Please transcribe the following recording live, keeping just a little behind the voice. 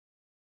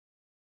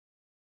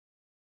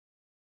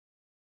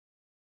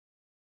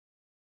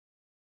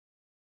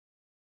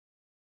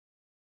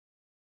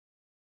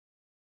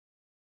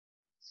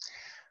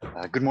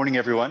Good morning,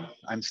 everyone.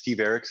 I'm Steve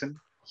Erickson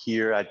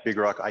here at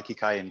BigRock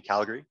Aikikai in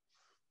Calgary.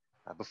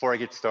 Before I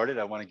get started,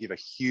 I want to give a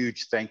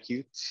huge thank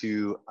you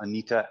to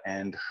Anita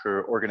and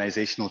her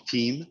organizational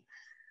team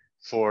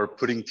for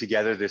putting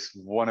together this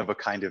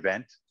one-of-a-kind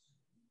event.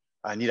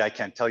 Anita, I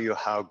can't tell you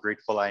how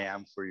grateful I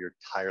am for your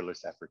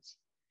tireless efforts.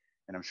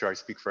 And I'm sure I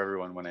speak for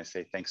everyone when I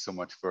say thanks so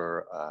much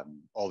for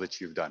all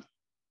that you've done.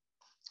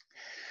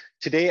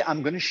 Today,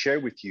 I'm going to share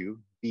with you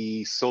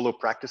the solo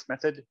practice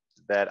method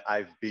that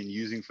I've been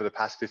using for the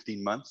past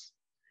 15 months.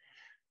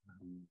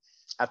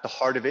 At the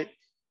heart of it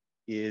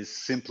is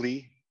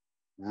simply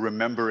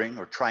remembering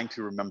or trying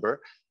to remember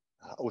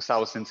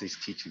Osawa Sensei's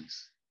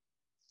teachings.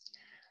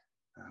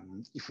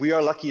 If we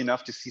are lucky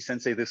enough to see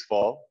Sensei this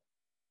fall,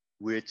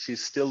 which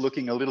is still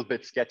looking a little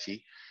bit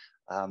sketchy,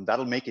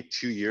 that'll make it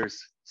 2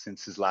 years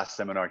since his last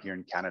seminar here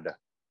in Canada.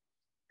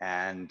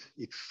 And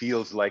it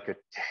feels like a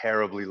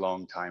terribly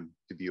long time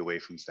to be away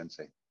from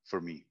Sensei for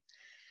me.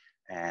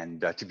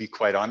 And to be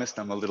quite honest,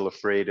 I'm a little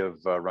afraid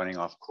of running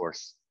off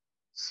course.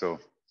 So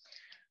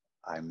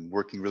I'm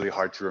working really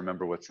hard to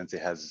remember what Sensei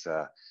has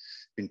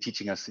been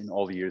teaching us in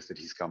all the years that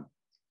he's come.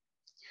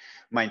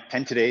 My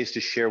intent today is to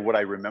share what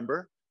I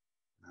remember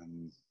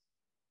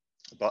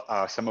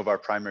about some of our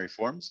primary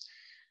forms.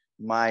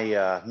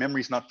 My memory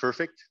is not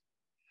perfect,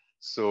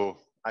 so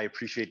I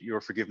appreciate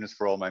your forgiveness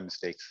for all my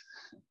mistakes.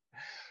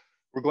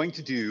 We're going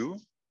to do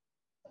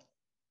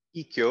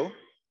Ikkyo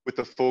with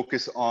the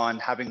focus on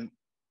having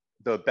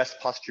the best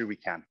posture we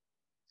can.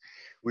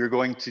 We're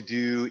going to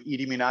do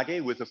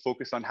Iriminage with a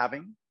focus on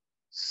having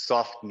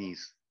soft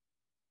knees.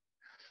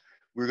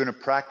 We're going to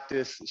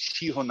practice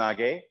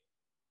Shihonage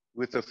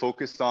with a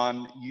focus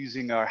on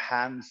using our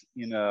hands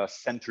in a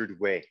centered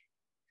way.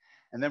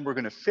 And then we're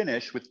going to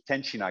finish with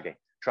Tenshinage,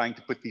 trying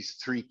to put these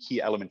three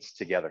key elements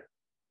together.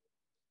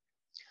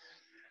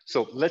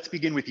 So let's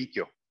begin with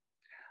Ikkyo.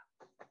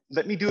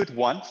 Let me do it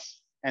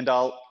once, and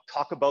I'll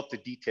talk about the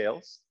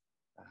details,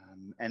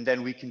 and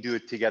then we can do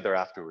it together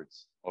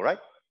afterwards, all right?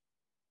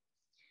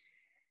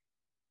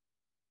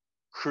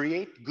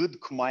 Create good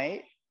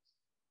kumae.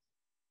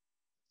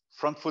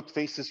 Front foot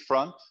faces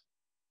front.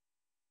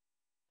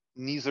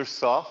 Knees are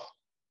soft.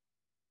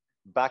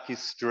 Back is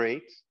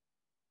straight.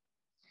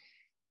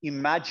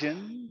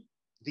 Imagine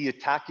the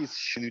attack is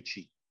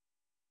Shinuchi.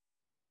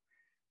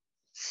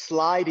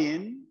 Slide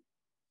in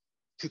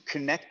to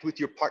connect with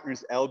your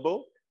partner's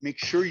elbow. Make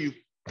sure you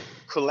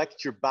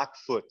collect your back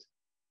foot.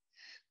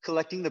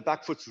 Collecting the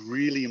back foot's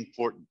really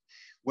important.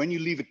 When you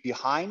leave it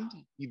behind,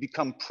 you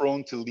become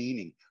prone to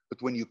leaning.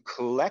 But when you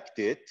collect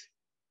it,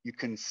 you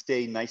can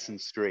stay nice and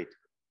straight.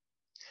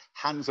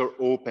 Hands are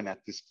open at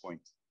this point.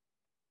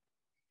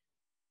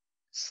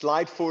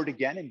 Slide forward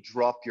again and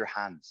drop your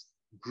hands.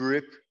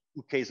 Grip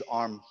Uke's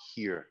arm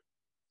here.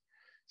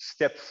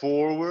 Step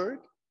forward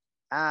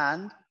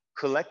and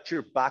collect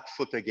your back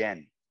foot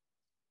again.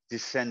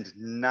 Descend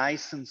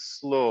nice and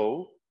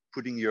slow,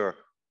 putting your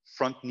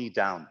front knee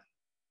down.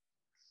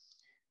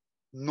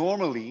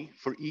 Normally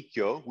for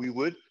Ikkyo, we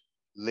would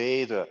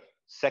lay the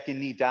second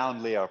knee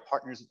down, lay our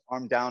partner's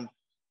arm down.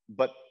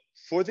 But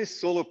for this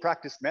solo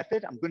practice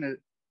method, I'm going to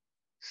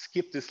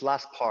skip this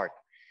last part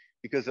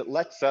because it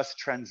lets us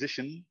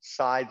transition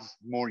sides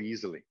more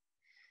easily.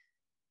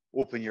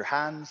 Open your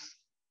hands,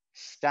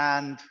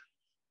 stand,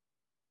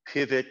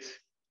 pivot,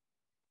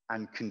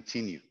 and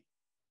continue.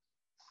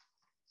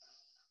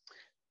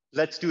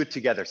 Let's do it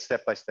together,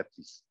 step by step,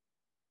 please.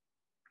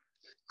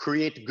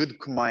 Create good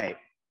kumae.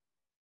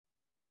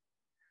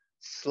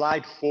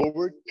 Slide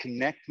forward,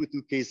 connect with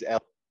Uke's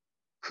elbow.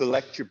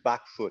 Collect your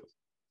back foot.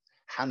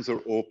 Hands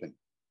are open.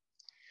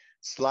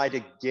 Slide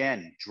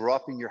again,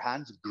 dropping your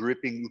hands,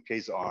 gripping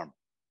Uke's arm.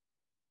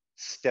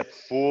 Step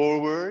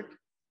forward.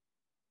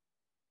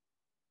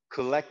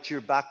 Collect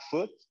your back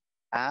foot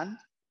and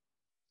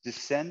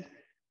descend.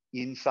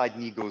 Inside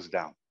knee goes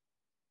down.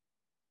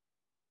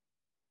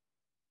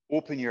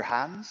 Open your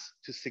hands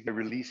to signal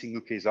releasing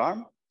Uke's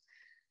arm.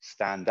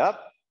 Stand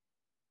up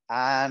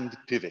and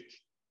pivot.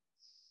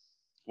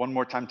 One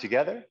more time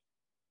together.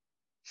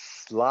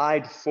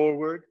 Slide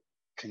forward,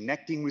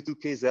 connecting with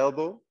Uke's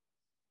elbow.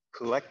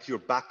 Collect your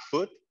back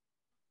foot.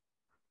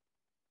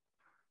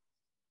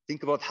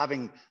 Think about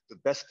having the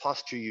best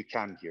posture you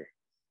can here.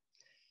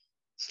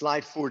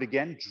 Slide forward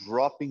again,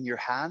 dropping your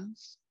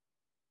hands,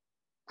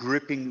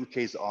 gripping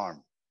Uke's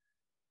arm.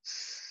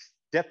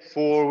 Step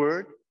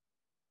forward.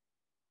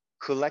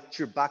 Collect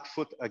your back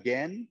foot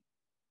again.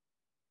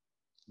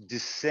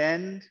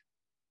 Descend,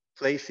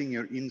 placing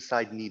your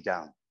inside knee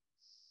down.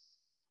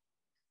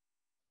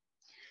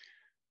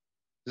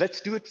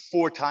 Let's do it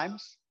 4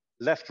 times.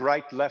 Left,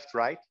 right, left,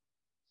 right.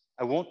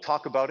 I won't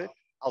talk about it.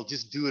 I'll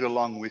just do it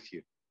along with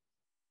you.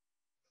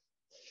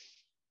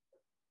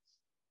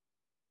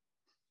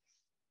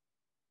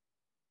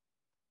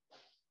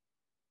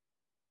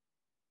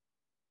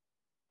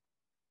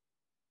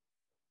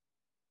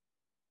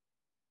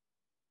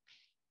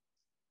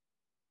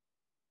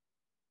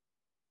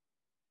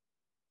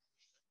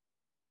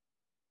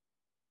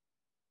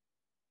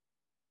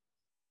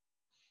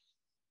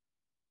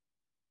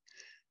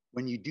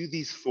 When you do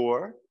these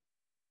 4,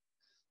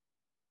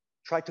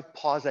 try to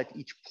pause at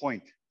each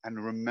point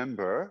and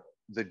remember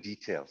the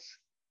details.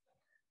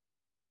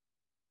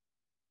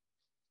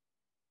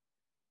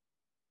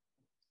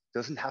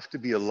 Doesn't have to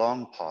be a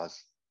long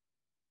pause.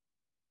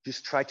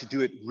 Just try to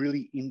do it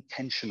really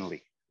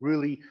intentionally,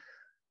 really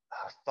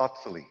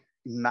thoughtfully,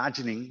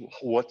 imagining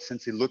what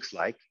Sensei looks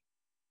like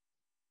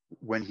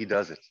when he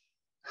does it,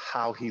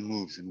 how he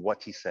moves and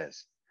what he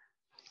says.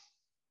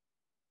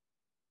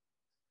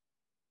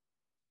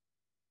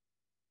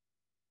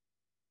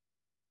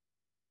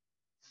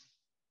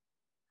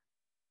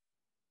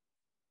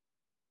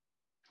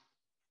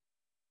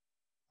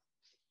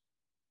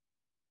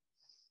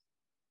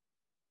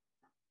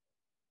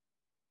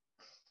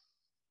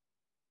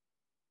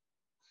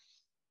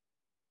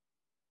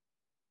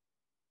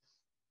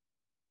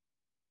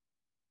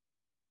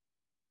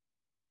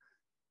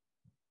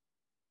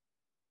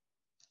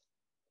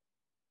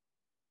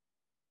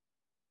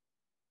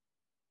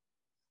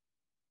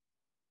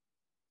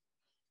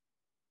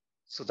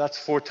 So that's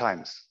 4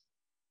 times,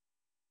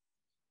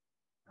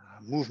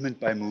 movement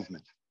by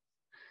movement.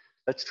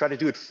 Let's try to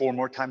do it 4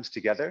 more times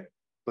together,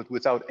 but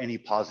without any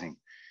pausing,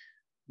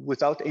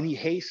 without any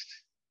haste,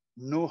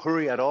 no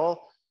hurry at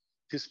all.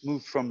 Just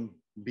move from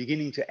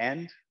beginning to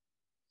end,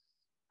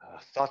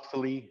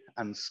 thoughtfully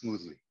and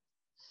smoothly.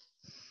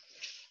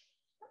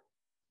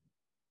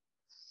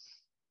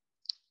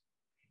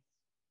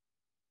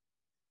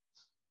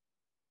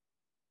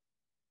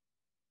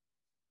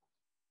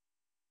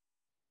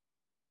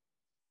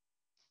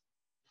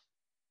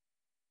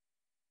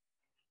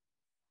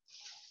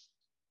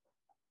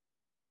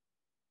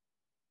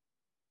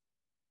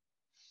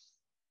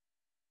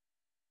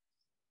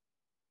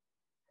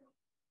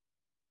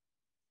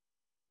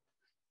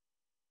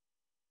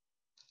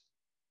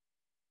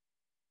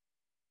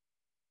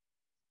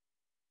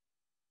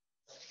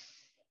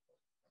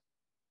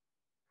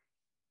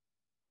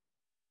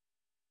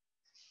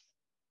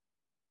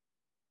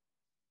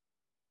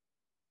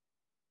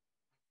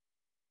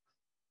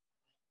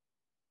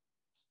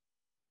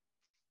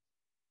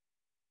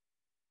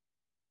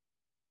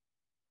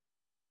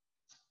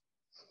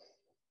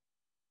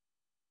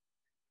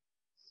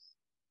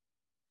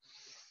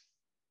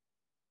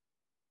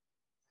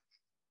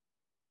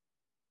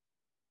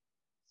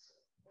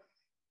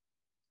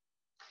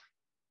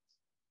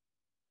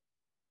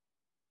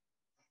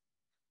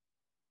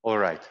 All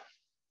right,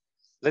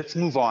 let's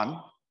move on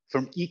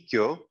from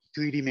Ikkyo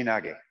to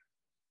Iriminage.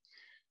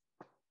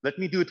 Let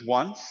me do it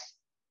once,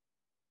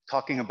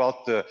 talking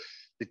about the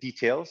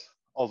details,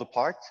 all the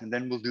parts, and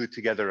then we'll do it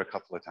together a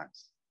couple of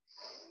times.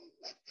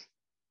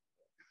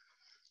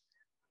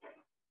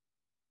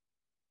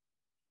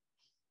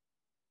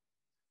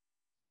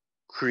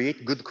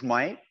 Create good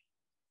kumae,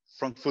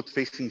 front foot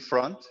facing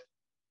front,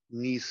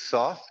 knees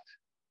soft,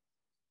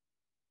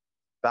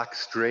 back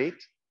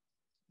straight.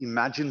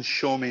 Imagine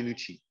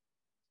shomenuchi.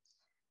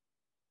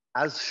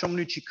 As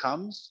shomenuchi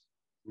comes,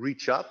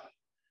 reach up,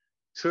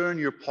 turn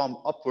your palm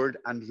upward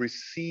and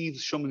receive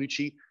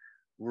shomenuchi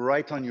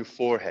right on your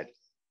forehead.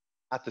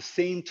 At the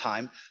same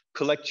time,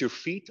 collect your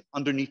feet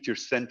underneath your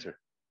center.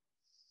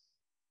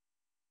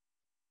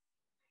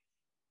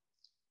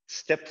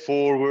 Step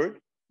forward,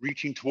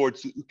 reaching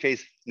towards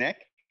uke's neck,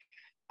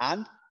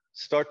 and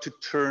start to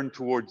turn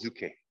towards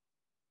uke.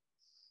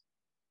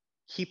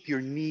 Keep your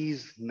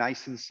knees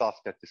nice and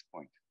soft at this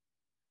point.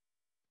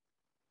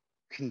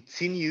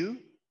 Continue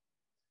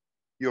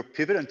your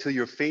pivot until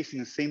you're facing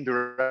the same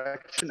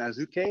direction as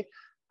uke,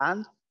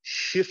 and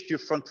shift your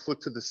front foot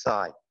to the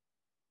side.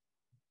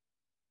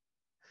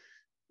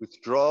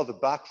 Withdraw the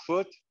back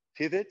foot,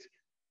 pivot,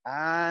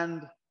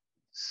 and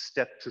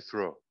step to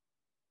throw.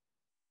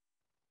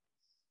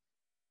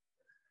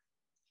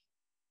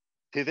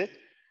 Pivot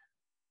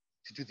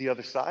to do the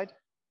other side.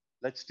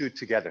 Let's do it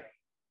together.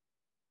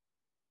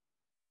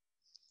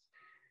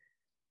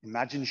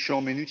 Imagine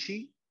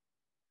shomenuchi.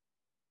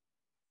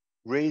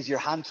 Raise your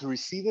hand to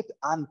receive it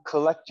and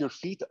collect your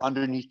feet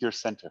underneath your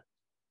center.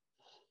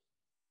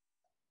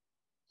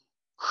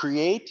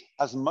 Create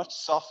as much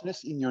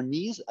softness in your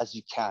knees as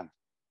you can.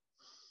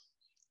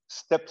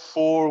 Step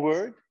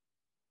forward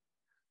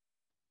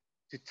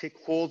to take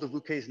hold of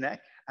uke's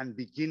neck and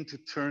begin to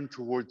turn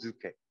towards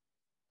uke.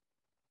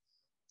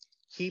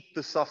 Keep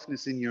the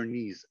softness in your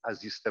knees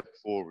as you step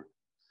forward.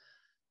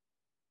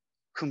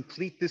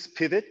 Complete this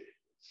pivot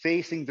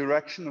facing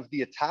direction of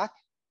the attack.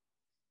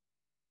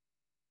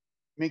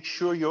 Make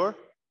sure you're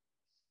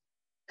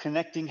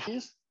connecting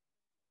his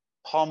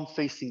palm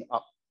facing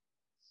up.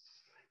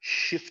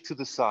 Shift to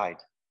the side.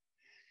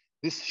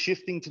 This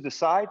shifting to the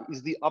side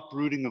is the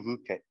uprooting of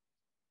uke.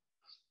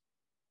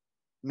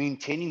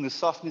 Maintaining the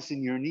softness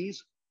in your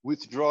knees,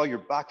 withdraw your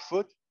back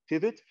foot,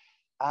 pivot,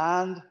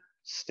 and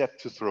step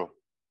to throw.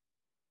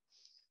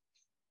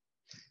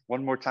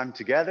 One more time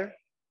together.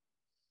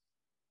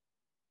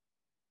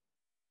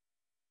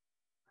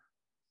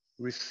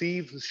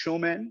 Receive the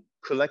shomen,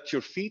 collect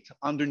your feet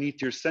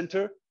underneath your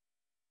center.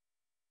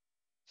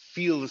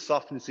 Feel the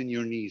softness in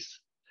your knees.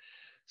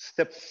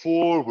 Step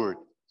forward,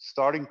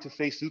 starting to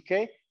face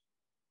uke,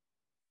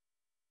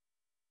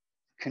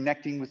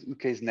 connecting with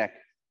uke's neck.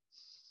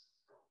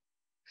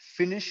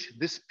 Finish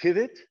this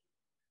pivot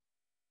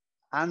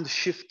and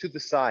shift to the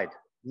side.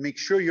 Make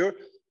sure your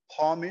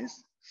palm is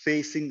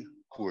facing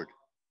upward.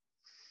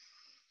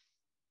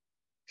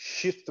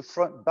 Shift the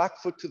front back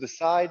foot to the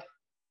side,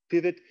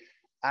 pivot,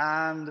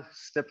 and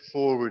step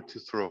forward to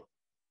throw.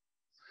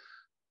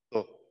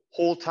 So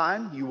whole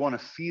time, you want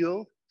to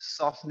feel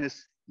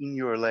softness in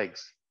your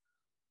legs.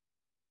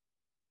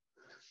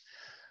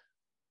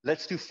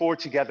 Let's do 4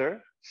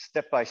 together,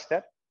 step by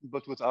step,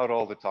 but without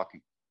all the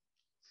talking.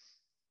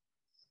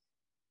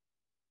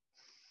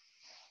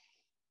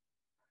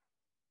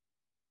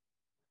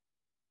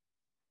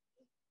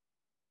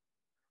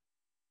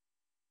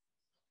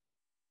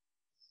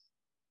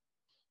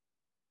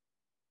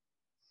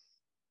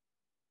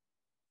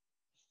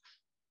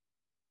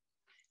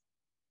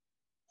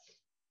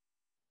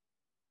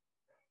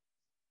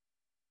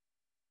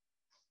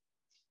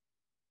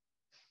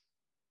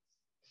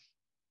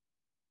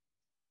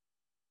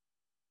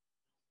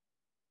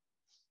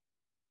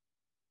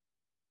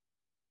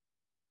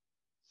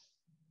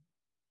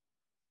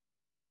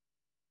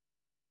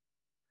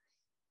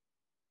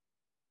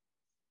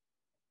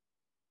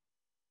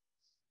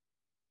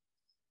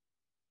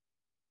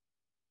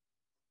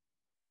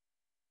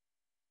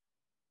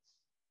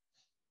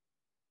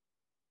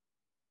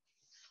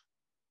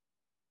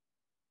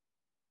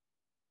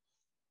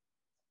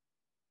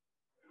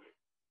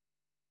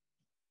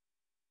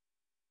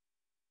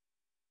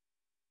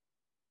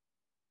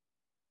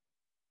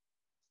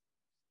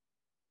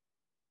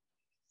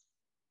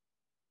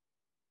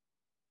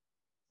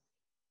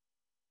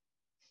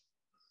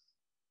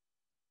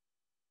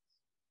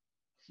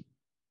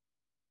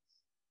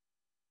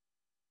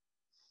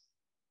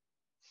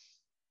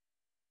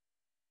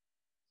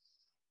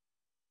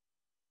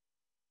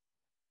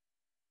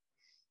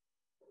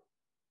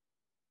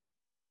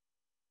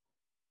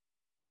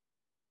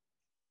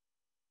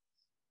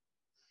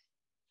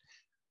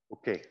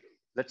 Okay,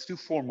 let's do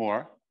 4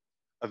 more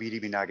of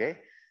Iriminage,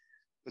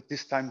 but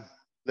this time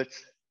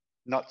let's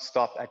not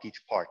stop at each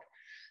part.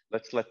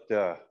 Let's let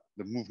the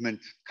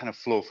movement kind of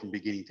flow from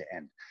beginning to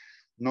end.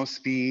 No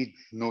speed,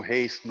 no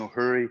haste, no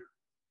hurry,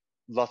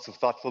 lots of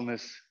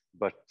thoughtfulness,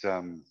 but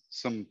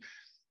some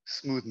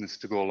smoothness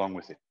to go along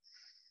with it.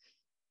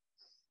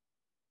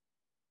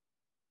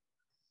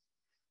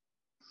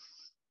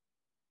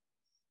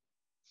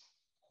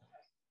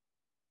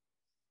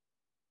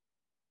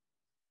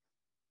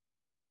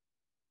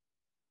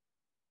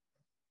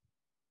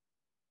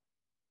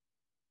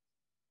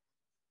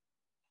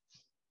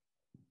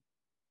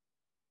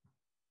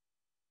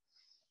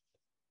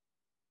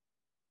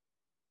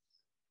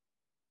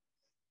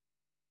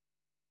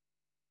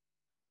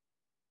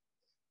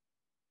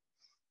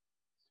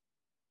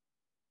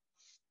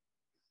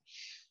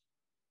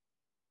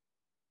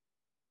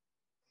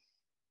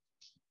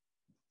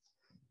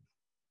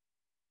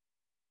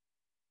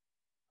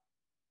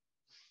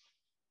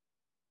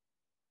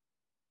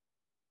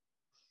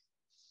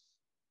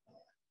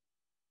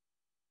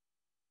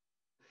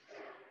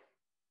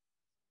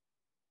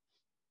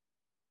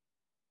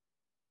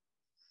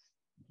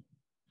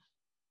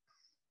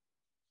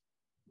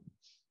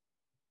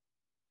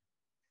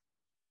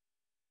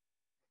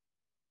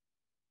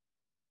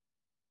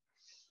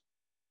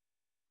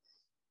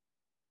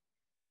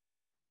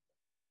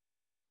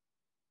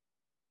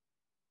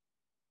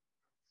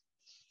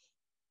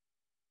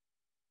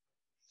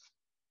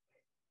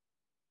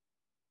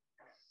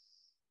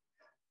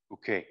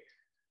 Okay,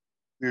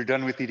 we're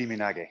done with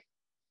Iriminage.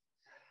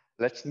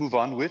 Let's move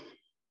on with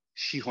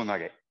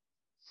Shihonage.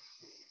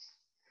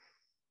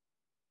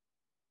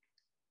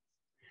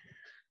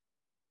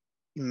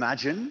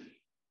 Imagine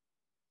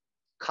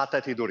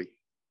kata tedori.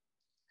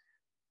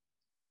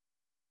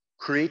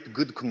 Create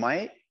good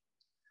kumae,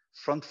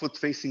 front foot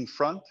facing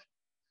front,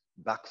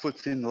 back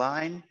foot's in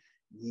line,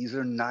 knees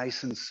are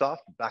nice and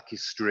soft, back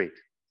is straight.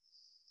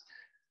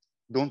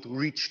 Don't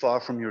reach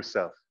far from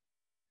yourself.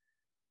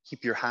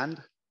 Keep your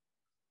hand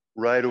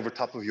right over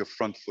top of your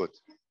front foot.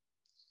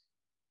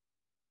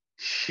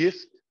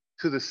 Shift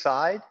to the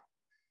side,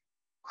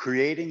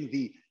 creating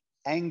the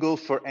angle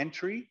for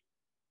entry,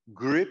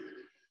 grip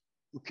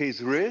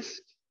uke's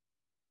wrist.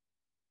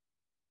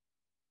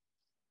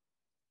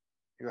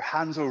 Your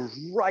hands are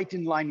right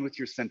in line with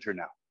your center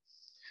now.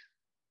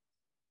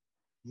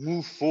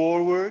 Move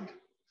forward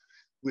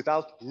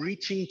without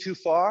reaching too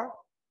far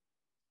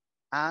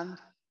and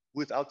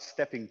without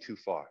stepping too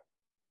far.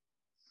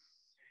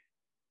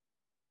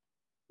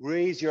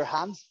 Raise your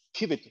hands,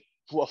 pivot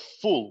to a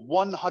full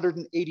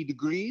 180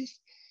 degrees,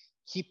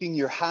 keeping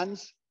your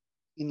hands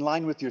in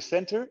line with your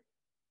center.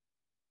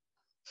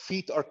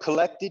 Feet are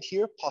collected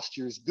here,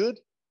 posture is good.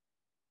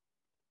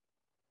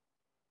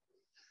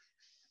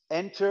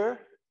 Enter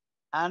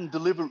and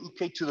deliver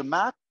uke to the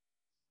mat.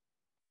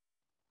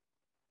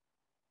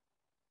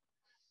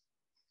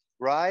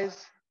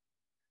 Rise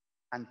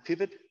and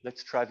pivot.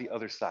 Let's try the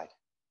other side.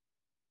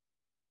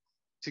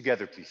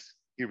 Together, please.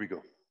 Here we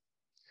go.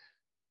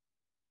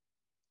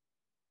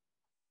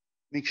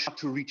 make sure not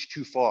to reach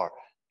too far,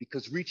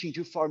 because reaching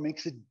too far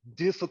makes it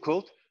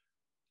difficult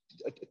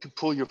to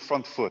pull your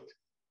front foot.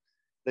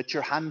 Let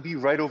your hand be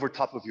right over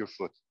top of your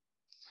foot.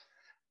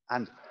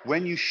 And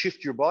when you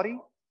shift your body,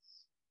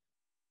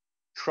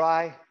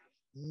 try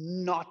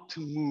not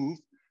to move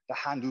the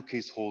hand uke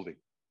is holding.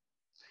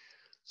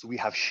 So we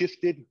have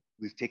shifted,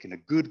 we've taken a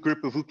good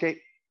grip of uke.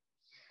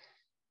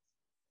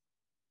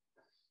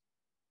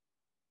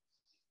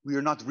 We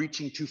are not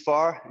reaching too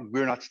far and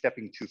we're not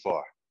stepping too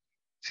far.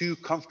 2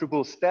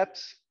 comfortable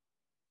steps.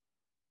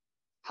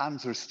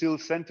 Hands are still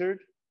centered.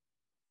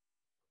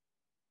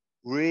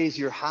 Raise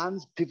your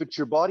hands, pivot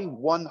your body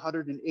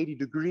 180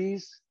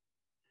 degrees.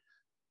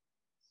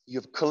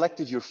 You've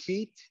collected your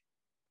feet.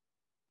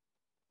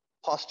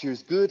 Posture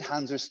is good,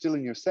 hands are still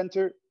in your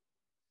center.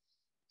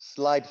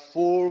 Slide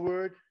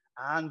forward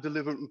and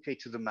deliver uke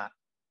to the mat.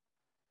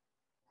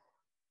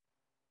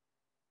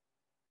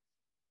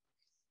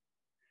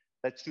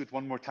 Let's do it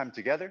one more time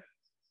together.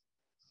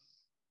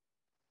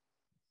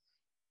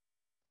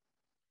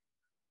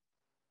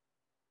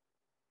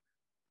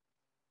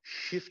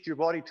 Shift your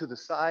body to the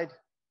side.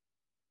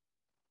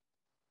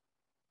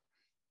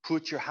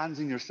 Put your hands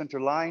in your center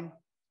line.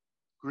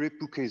 Grip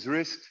uke's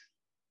wrist.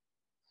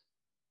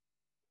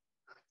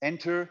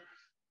 Enter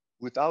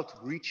without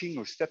reaching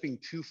or stepping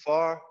too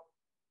far.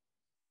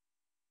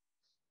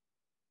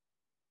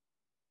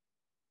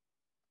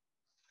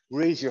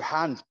 Raise your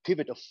hands,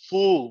 pivot a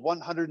full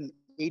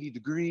 180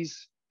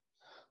 degrees.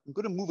 I'm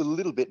going to move a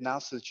little bit now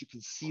so that you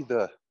can see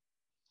the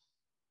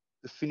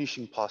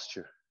finishing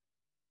posture.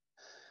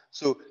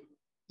 So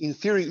in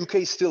theory, uke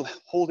is still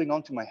holding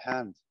onto my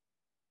hand.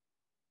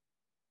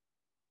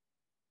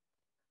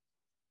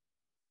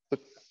 But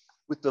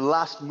with the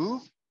last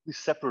move, we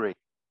separate.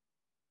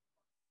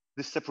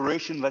 This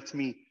separation lets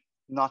me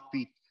not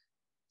be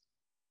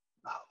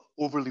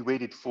overly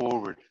weighted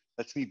forward.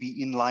 Lets me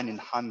be in line in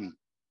hanmi.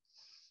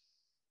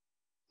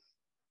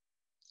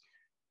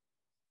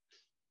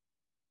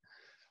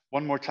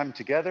 One more time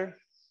together.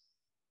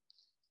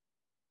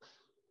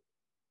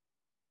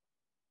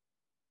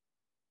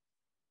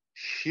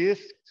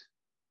 Shift,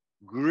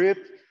 grip,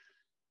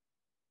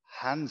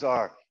 hands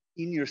are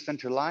in your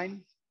center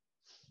line.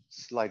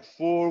 Slide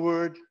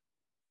forward.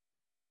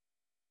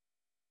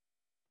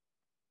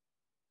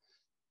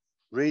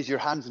 Raise your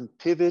hands and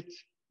pivot.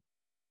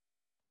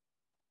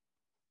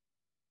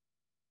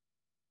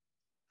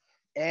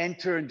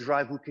 Enter and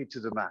drive uke to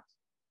the mat.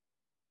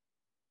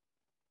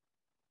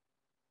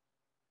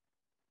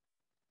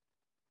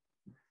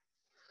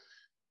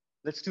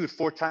 Let's do it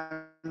 4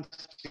 times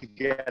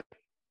together,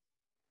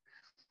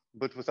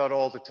 but without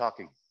all the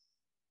talking.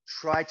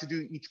 Try to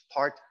do each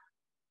part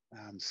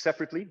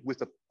separately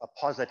with a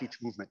pause at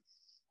each movement.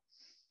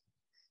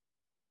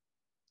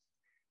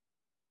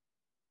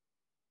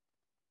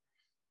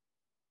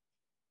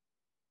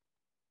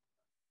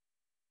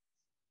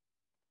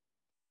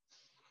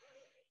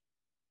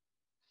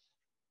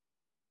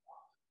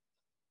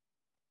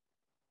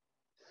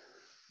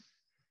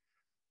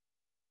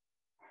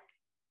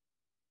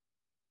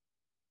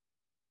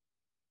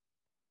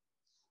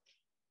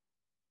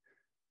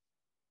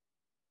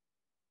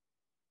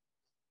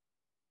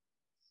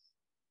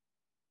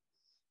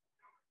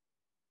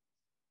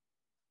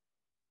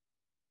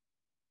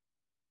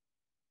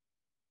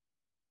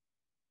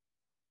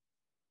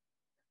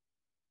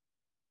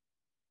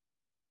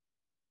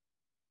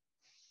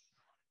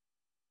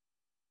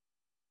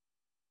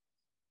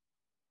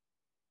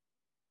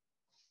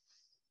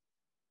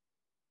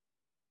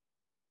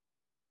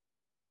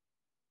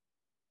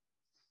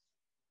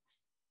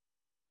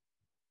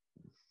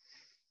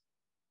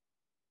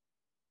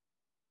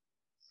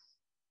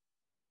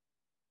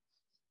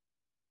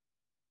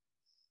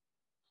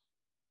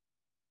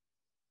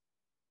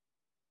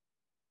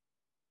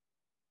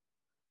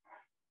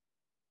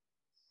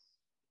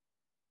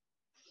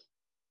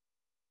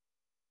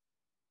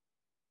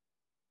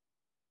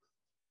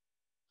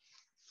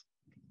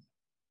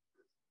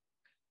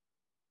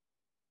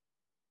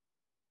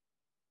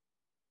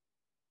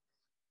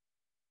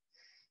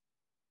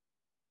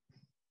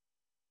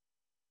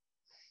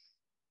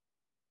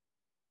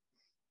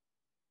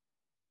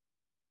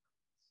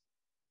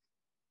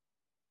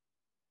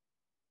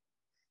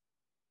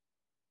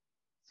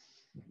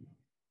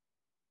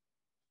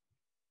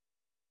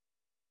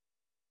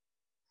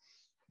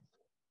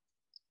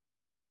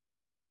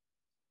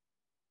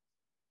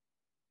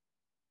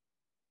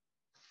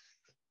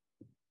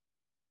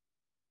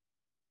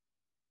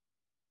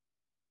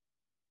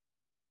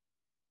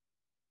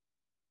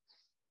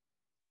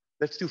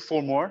 Let's do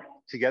 4 more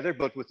together,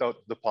 but without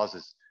the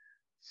pauses.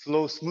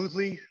 Flow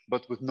smoothly,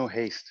 but with no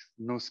haste,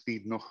 no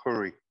speed, no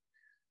hurry.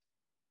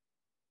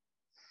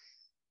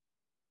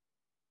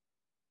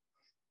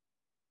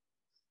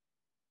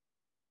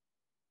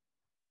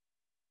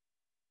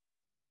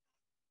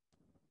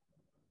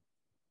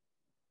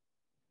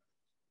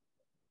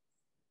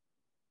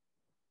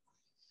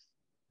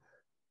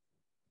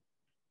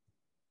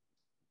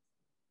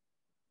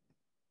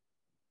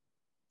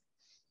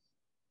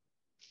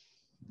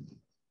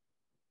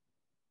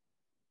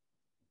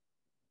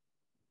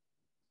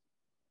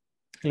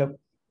 Hello.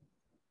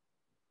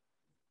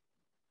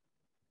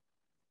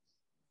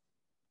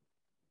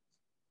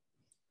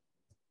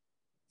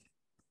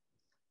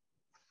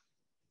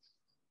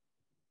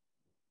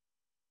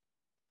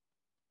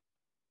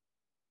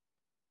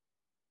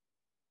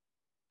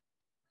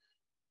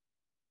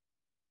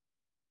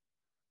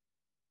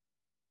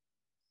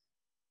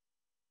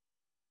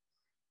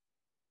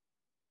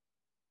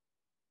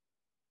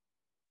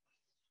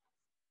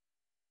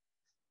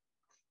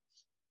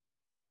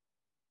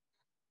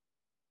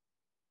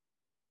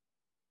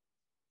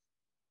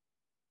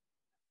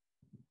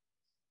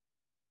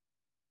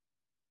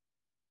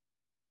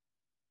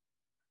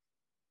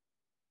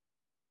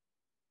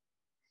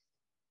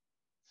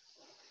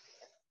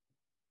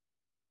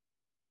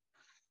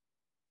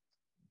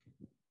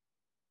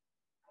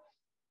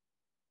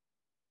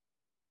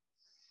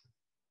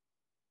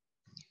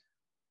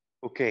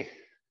 Okay,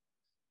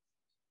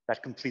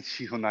 that completes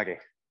Shihonage.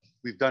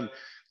 We've done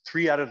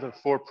 3 out of the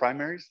 4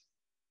 primaries.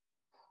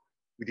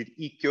 We did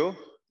Ikkyo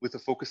with a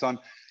focus on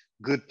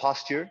good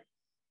posture.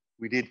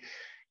 We did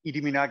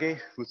Iriminage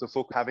with a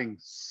focus having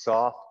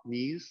soft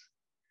knees.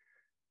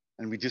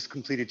 And we just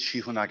completed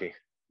Shihonage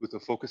with a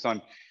focus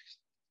on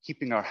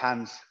keeping our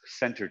hands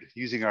centered,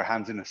 using our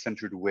hands in a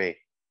centered way.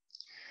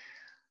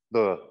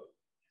 The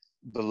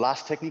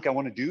last technique I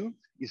want to do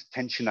is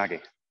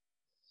Tenchinage.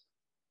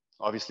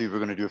 Obviously, we're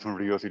going to do it from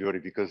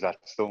Ryotidori because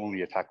that's the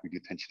only attack we do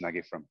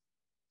Tenchinage from.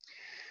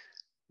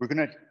 We're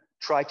going to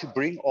try to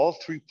bring all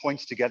 3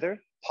 points together: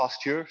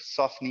 posture,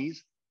 soft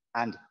knees,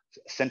 and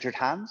centered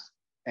hands,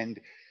 and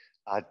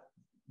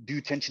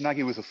do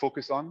Tenchinage with a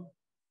focus on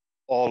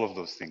all of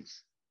those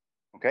things.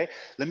 Okay,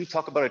 let me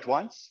talk about it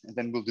once, and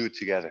then we'll do it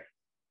together.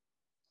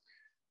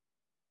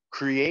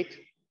 Create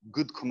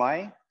good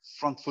Kumai,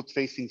 front foot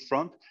facing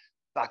front,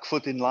 back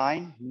foot in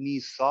line,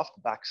 knees soft,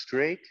 back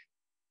straight.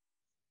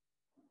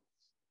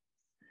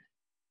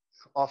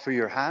 Offer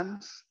your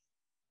hands.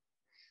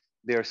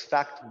 They're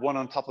stacked one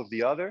on top of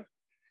the other.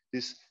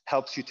 This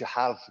helps you to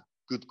have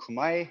good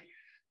Kumai.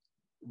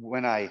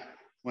 When I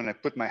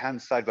put my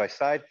hands side by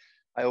side,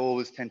 I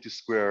always tend to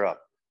square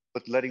up.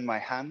 But letting my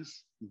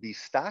hands be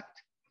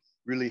stacked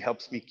really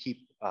helps me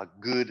keep a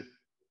good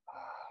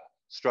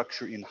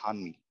structure in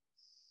Hanmi.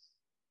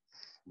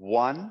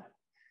 1,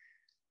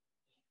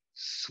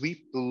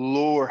 sweep the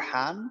lower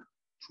hand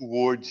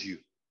towards you.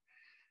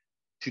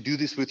 To do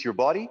this with your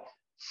body,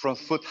 front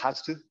foot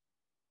has to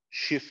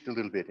shift a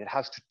little bit. It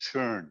has to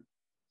turn.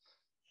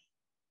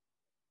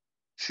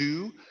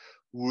 2,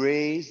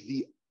 raise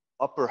the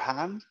upper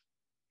hand.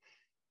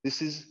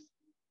 This is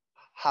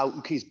how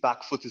Uke's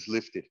back foot is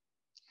lifted.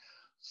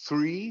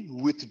 3,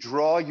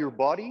 withdraw your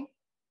body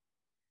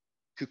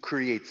to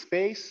create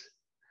space.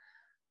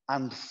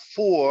 And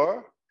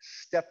 4,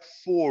 step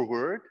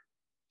forward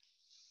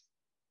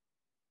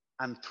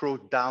and throw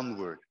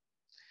downward.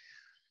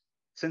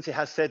 Sensei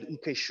has said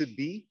Uke should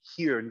be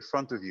here in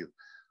front of you,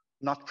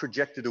 not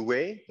projected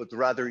away, but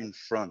rather in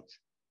front.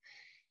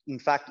 In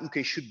fact,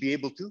 Uke should be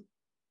able to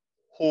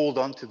hold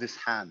on to this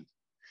hand.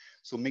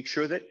 So make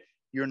sure that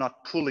you're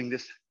not pulling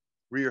this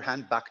rear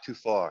hand back too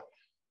far.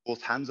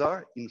 Both hands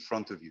are in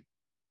front of you.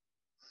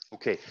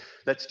 Okay,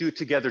 let's do it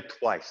together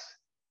twice.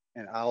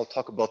 And I'll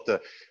talk about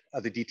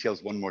the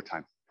details one more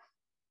time.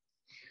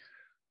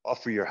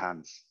 Offer your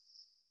hands.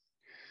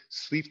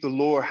 Sweep the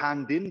lower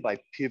hand in by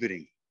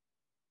pivoting.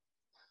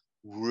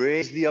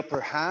 Raise the upper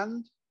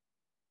hand.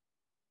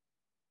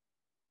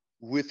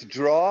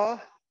 Withdraw,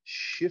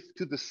 shift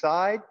to the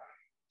side.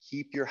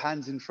 Keep your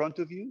hands in front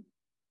of you.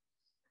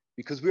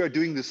 Because we are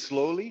doing this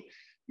slowly,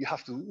 you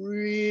have to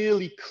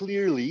really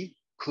clearly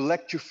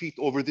collect your feet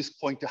over this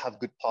point to have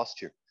good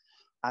posture.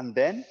 And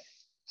then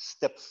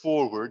step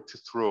forward to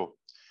throw,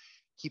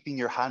 keeping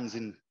your hands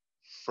in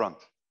front.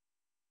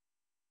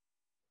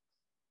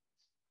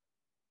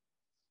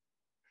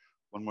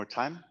 One more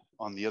time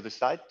on the other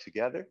side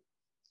together.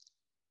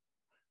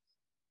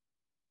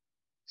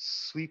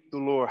 Sweep the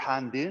lower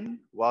hand in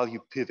while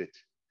you pivot.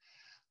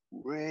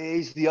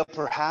 Raise the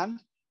upper hand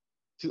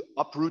to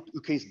uproot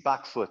Uke's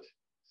back foot.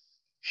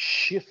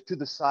 Shift to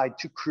the side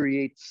to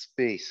create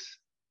space.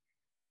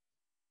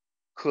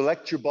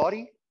 Collect your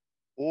body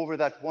over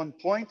that one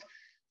point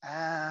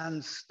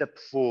and step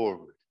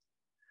forward.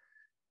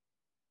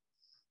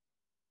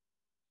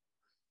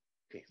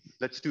 Okay,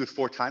 let's do it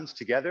 4 times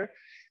together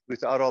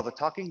without all the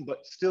talking,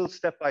 but still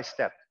step by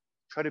step.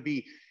 Try to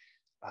be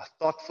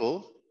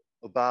thoughtful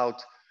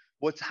about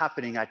what's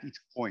happening at each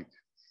point.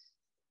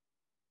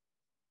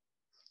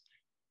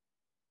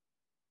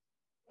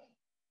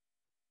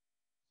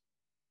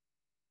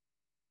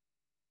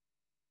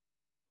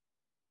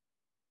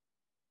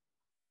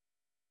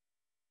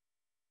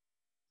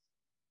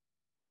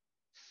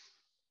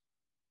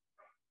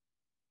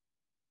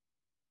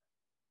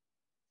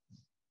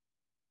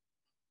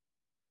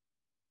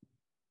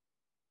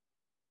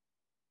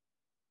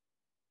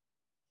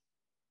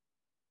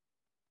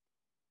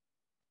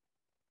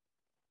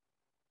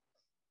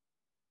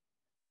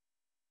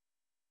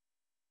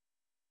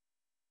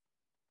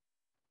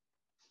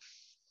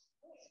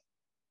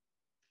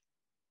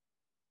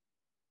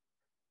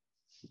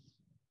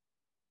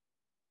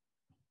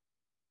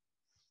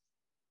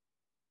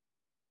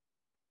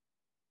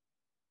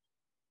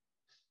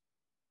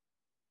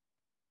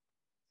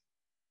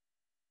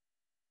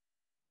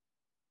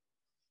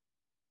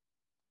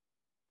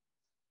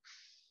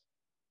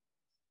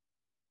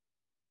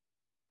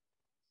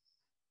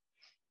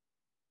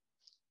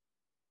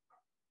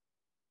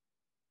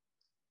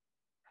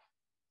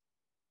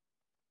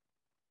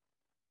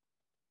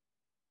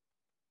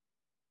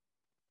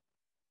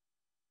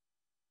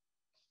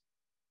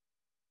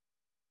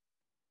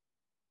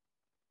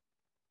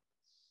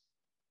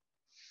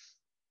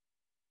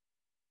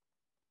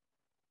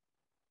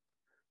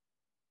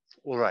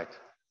 All right,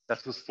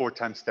 that was 4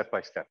 times step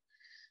by step.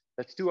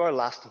 Let's do our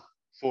last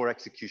 4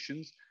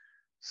 executions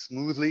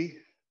smoothly,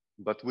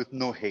 but with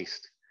no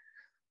haste,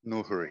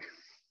 no hurry.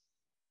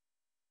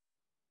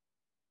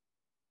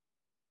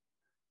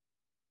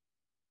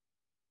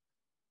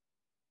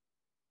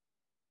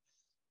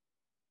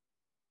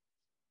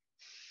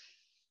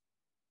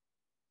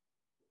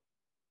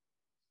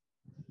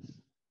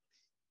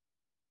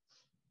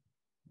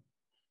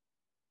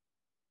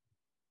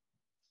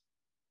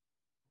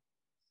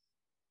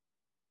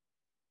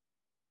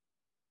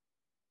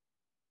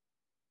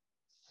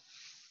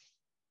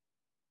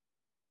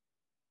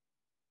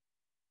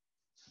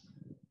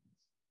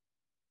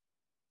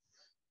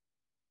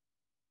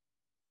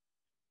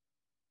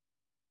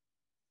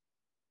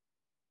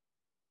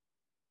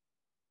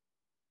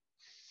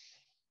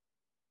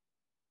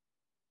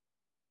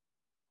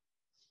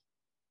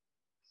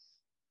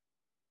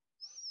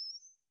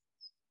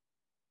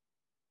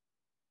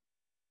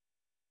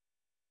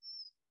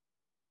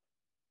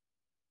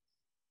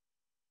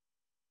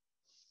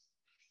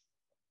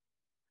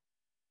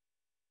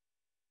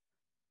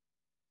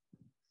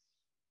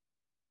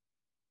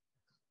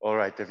 All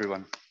right,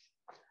 everyone.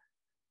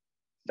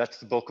 That's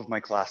the bulk of my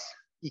class.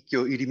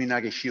 Ikkyo,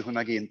 iriminage,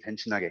 shihonage, and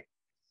tenchinage.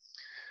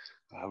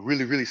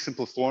 Really, really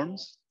simple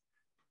forms.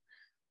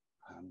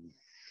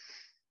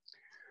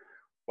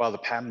 While the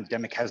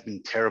pandemic has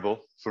been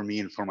terrible for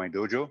me and for my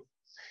dojo,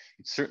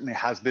 it certainly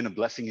has been a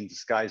blessing in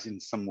disguise in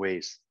some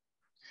ways.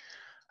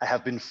 I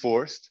have been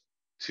forced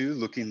to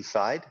look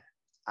inside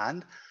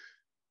and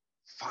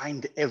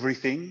find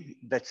everything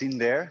that's in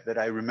there that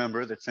I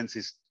remember that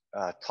Sensei's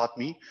taught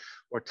me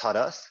or taught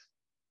us.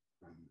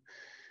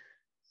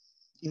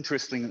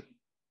 Interestingly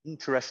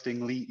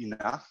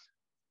enough,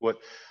 what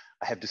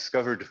I have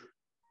discovered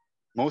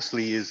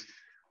mostly is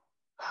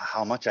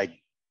how much I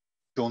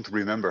don't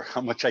remember,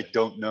 how much I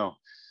don't know,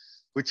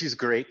 which is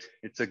great.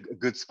 It's a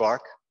good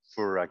spark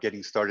for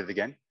getting started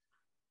again.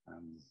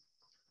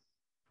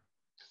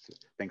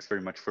 Thanks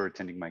very much for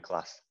attending my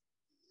class.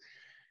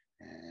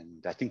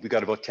 And I think we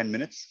got about 10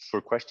 minutes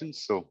for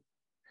questions, so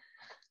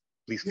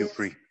please feel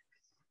free.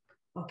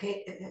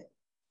 Okay.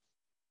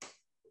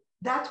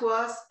 That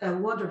was a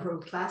wonderful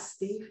class,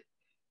 Steve.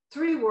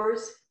 3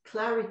 words: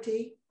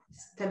 clarity,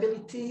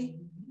 stability,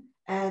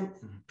 and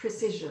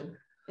precision.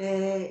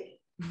 A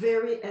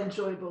very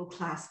enjoyable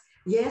class.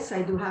 Yes,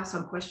 I do have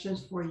some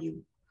questions for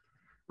you.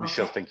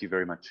 Michelle, thank you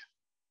very much.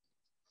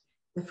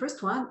 The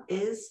first one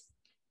is,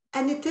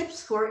 any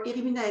tips for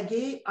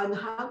iriminage on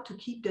how to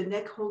keep the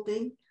neck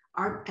holding,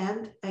 arm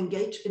end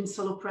engaged in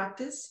solo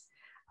practice?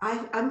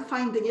 I'm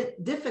finding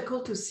it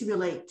difficult to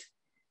simulate.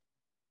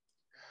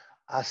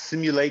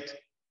 Simulate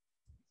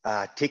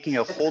taking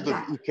a hold of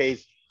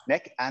Uke's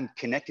neck and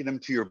connecting them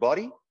to your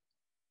body?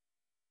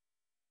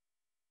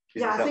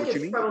 Yeah, I think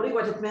it's probably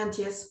what it meant,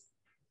 yes.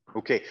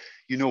 Okay,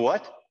 you know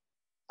what?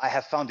 I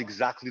have found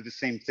exactly the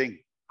same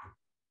thing.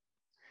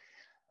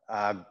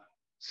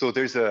 So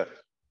there's a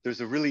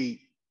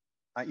really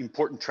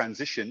important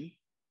transition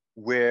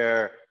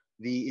where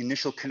the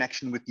initial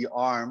connection with the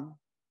arm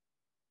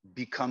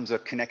becomes a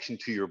connection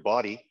to your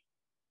body.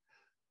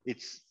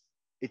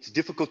 It's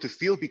difficult to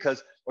feel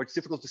because, or it's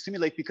difficult to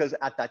simulate because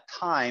at that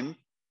time,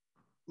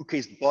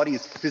 Uke's body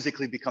is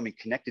physically becoming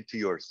connected to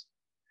yours.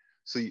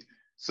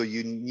 So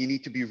you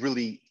need to be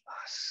really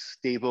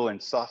stable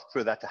and soft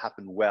for that to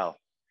happen well.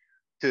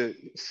 To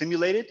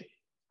simulate it,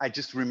 I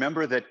just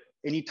remember that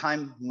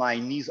anytime my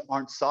knees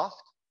aren't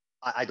soft,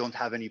 I don't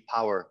have any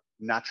power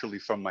naturally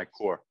from my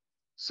core.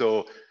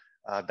 So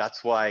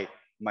that's why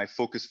my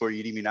focus for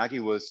iriminage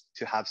was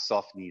to have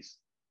soft knees.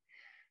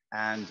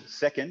 And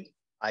second,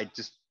 I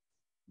just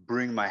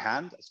bring my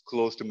hand as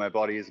close to my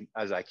body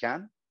as I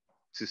can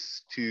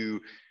to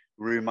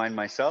remind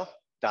myself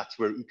that's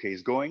where Uke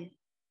is going.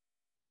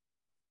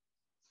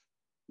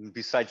 And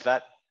besides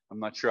that, I'm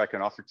not sure I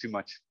can offer too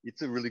much.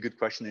 It's a really good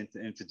question, and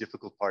it's a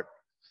difficult part.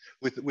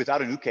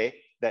 Without an Uke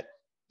that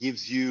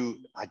gives you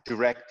a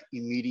direct,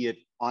 immediate,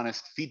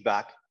 honest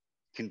feedback,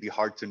 can be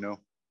hard to know.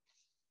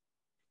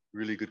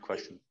 Really good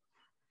question.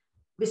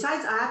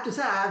 Besides, I have to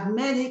say, I have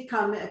many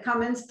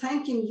comments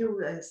thanking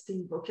you,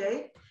 Steve,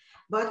 okay?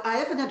 But I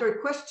have another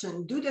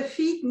question. Do the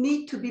feet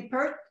need to be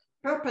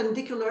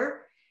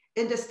perpendicular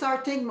in the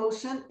starting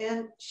motion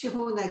in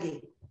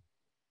Shihonage?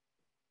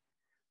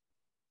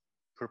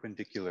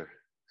 Perpendicular,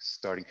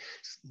 starting,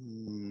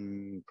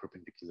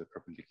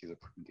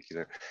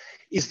 perpendicular.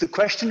 Is the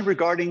question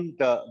regarding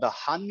the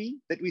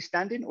hanmi that we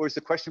stand in, or is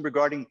the question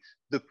regarding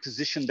the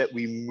position that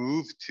we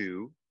move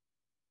to?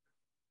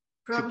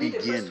 Probably the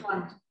first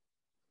one.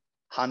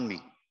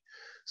 Hanmi.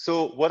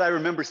 So what I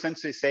remember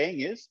Sensei saying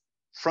is,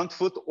 front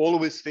foot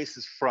always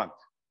faces front,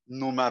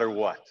 no matter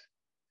what.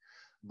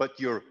 But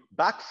your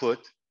back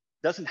foot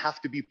doesn't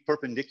have to be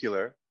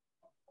perpendicular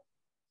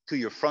to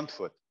your front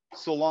foot,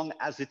 so long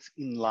as it's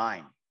in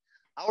line.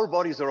 Our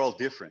bodies are all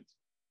different.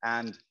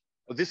 And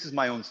this is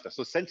my own stuff.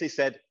 So Sensei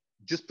said,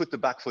 just put the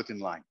back foot in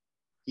line.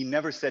 He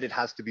never said it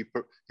has to be,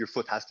 your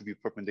foot has to be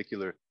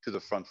perpendicular to the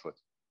front foot.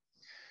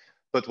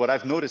 But what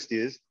I've noticed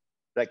is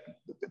like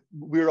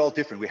we're all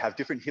different. We have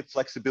different hip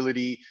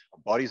flexibility. Our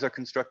bodies are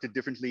constructed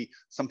differently.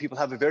 Some people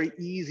have a very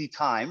easy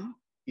time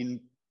in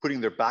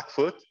putting their back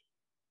foot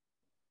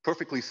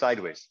perfectly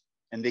sideways,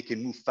 and they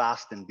can move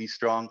fast and be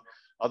strong.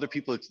 Other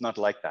people, it's not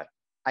like that.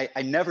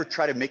 I never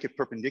try to make it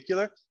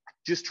perpendicular. I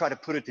just try to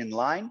put it in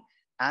line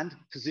and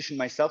position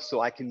myself so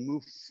I can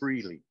move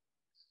freely.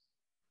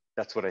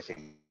 That's what I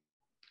think.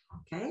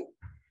 Okay.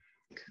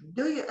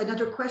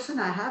 Another question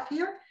I have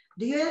here.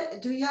 Do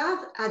you have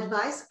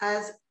advice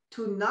as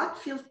to not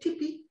feel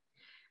tippy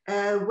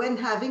when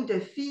having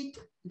the feet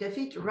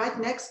right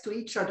next to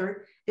each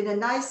other in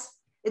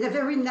a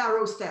very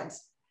narrow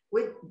stance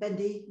with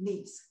bendy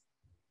knees?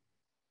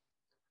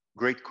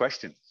 Great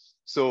question.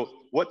 So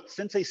what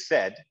Sensei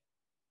said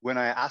when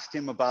I asked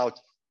him about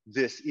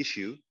this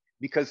issue,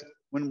 because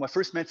when I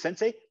first met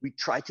Sensei, we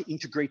tried to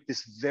integrate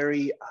this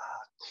very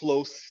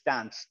close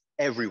stance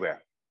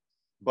everywhere.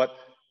 But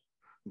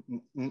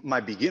my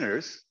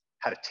beginners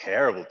had a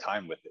terrible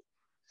time with it,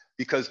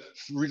 because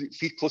really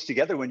feet close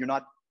together when you're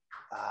not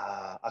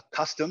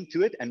accustomed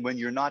to it, and when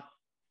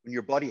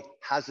your body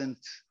hasn't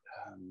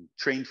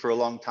trained for a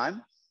long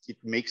time, it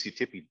makes you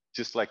tippy,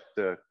 just like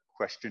the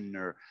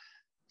questioner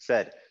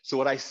said. So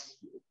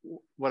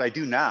what I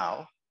do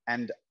now,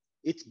 and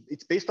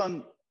it's based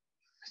on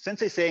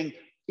Sensei saying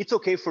it's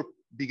okay for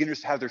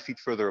beginners to have their feet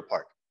further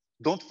apart.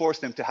 Don't force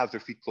them to have their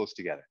feet close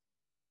together.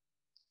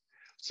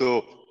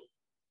 So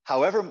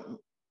however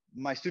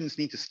my students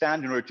need to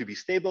stand in order to be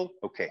stable,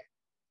 okay.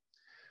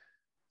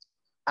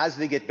 As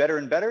they get better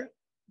and better,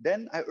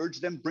 then I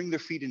urge them, bring their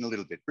feet in a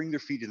little bit, bring their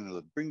feet in a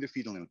little bit, bring their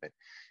feet in a little bit.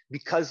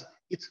 Because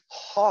it's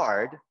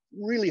hard,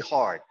 really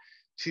hard,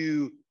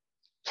 to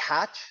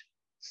catch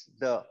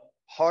the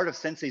heart of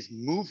Sensei's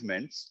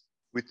movements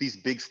with these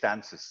big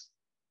stances.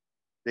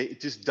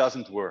 It just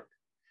doesn't work.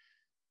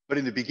 But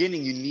in the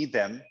beginning, you need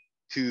them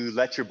to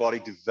let your body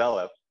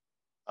develop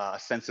a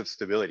sense of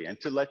stability, and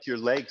to let your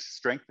legs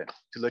strengthen,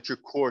 to let your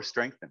core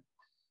strengthen.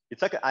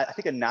 It's like, I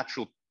think, a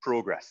natural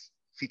progress.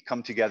 Feet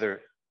come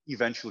together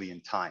eventually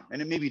in time,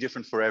 and it may be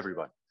different for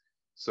everyone.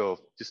 So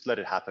just let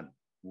it happen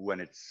when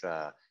it's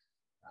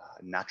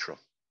natural.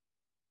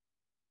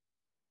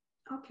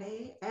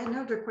 Okay,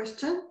 another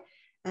question.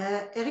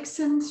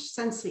 Erickson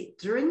Sensei,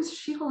 during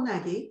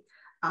Shihonage,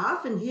 I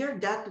often hear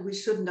that we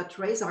should not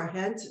raise our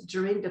hands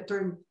during the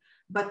turn,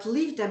 but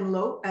leave them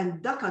low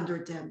and duck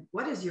under them.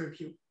 What is your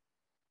view?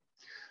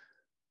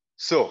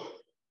 So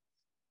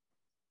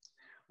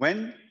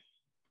when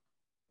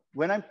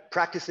I'm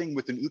practicing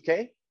with an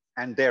uke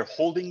and they're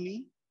holding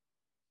me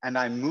and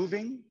I'm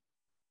moving,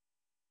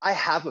 I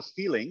have a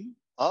feeling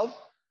of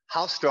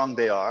how strong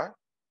they are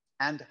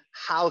and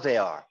how they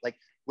are, like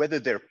whether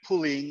they're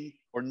pulling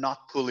or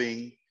not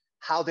pulling,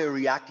 how they're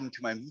reacting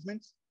to my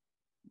movements.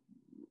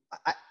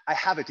 I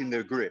have it in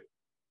their grip.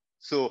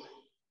 So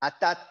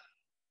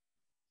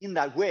in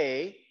that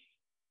way,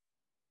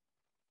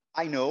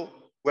 I know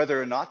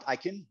whether or not I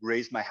can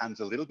raise my hands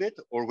a little bit,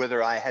 or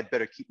whether I had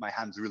better keep my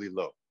hands really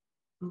low.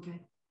 Okay.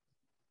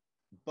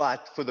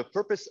 But for the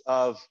purpose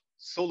of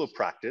solo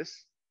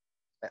practice,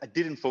 I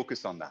didn't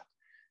focus on that,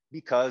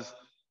 because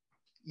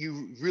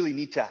you really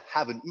need to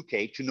have an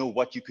uke to know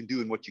what you can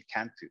do and what you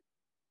can't do.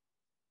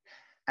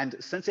 And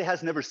Sensei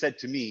has never said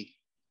to me,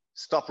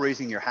 stop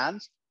raising your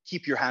hands,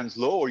 keep your hands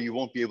low, or you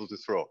won't be able to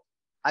throw.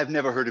 I've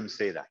never heard him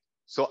say that.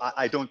 So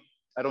I don't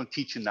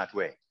teach in that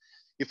way.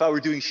 If I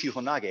were doing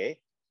Shihonage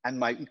and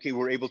my uke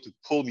were able to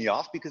pull me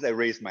off because I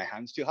raised my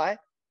hands too high,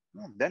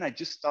 then I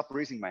just stop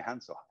raising my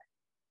hands so high.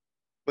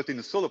 But in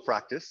a solo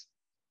practice,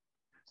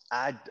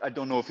 I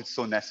don't know if it's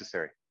so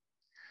necessary.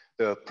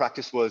 The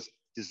practice was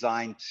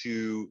designed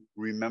to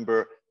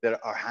remember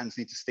that our hands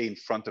need to stay in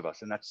front of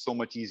us, and that's so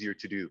much easier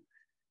to do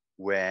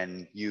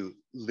when you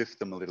lift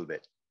them a little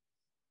bit.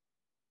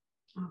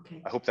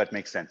 Okay. I hope that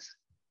makes sense.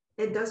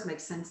 It does make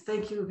sense.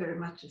 Thank you very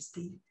much,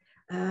 Steve.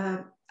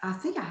 I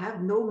think I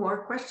have no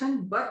more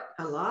questions, but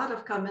a lot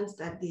of comments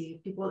that the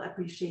people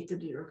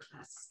appreciated your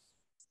class.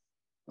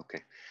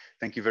 Okay.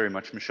 Thank you very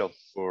much, Michelle,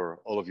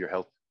 for all of your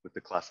help with the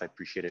class. I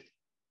appreciate it.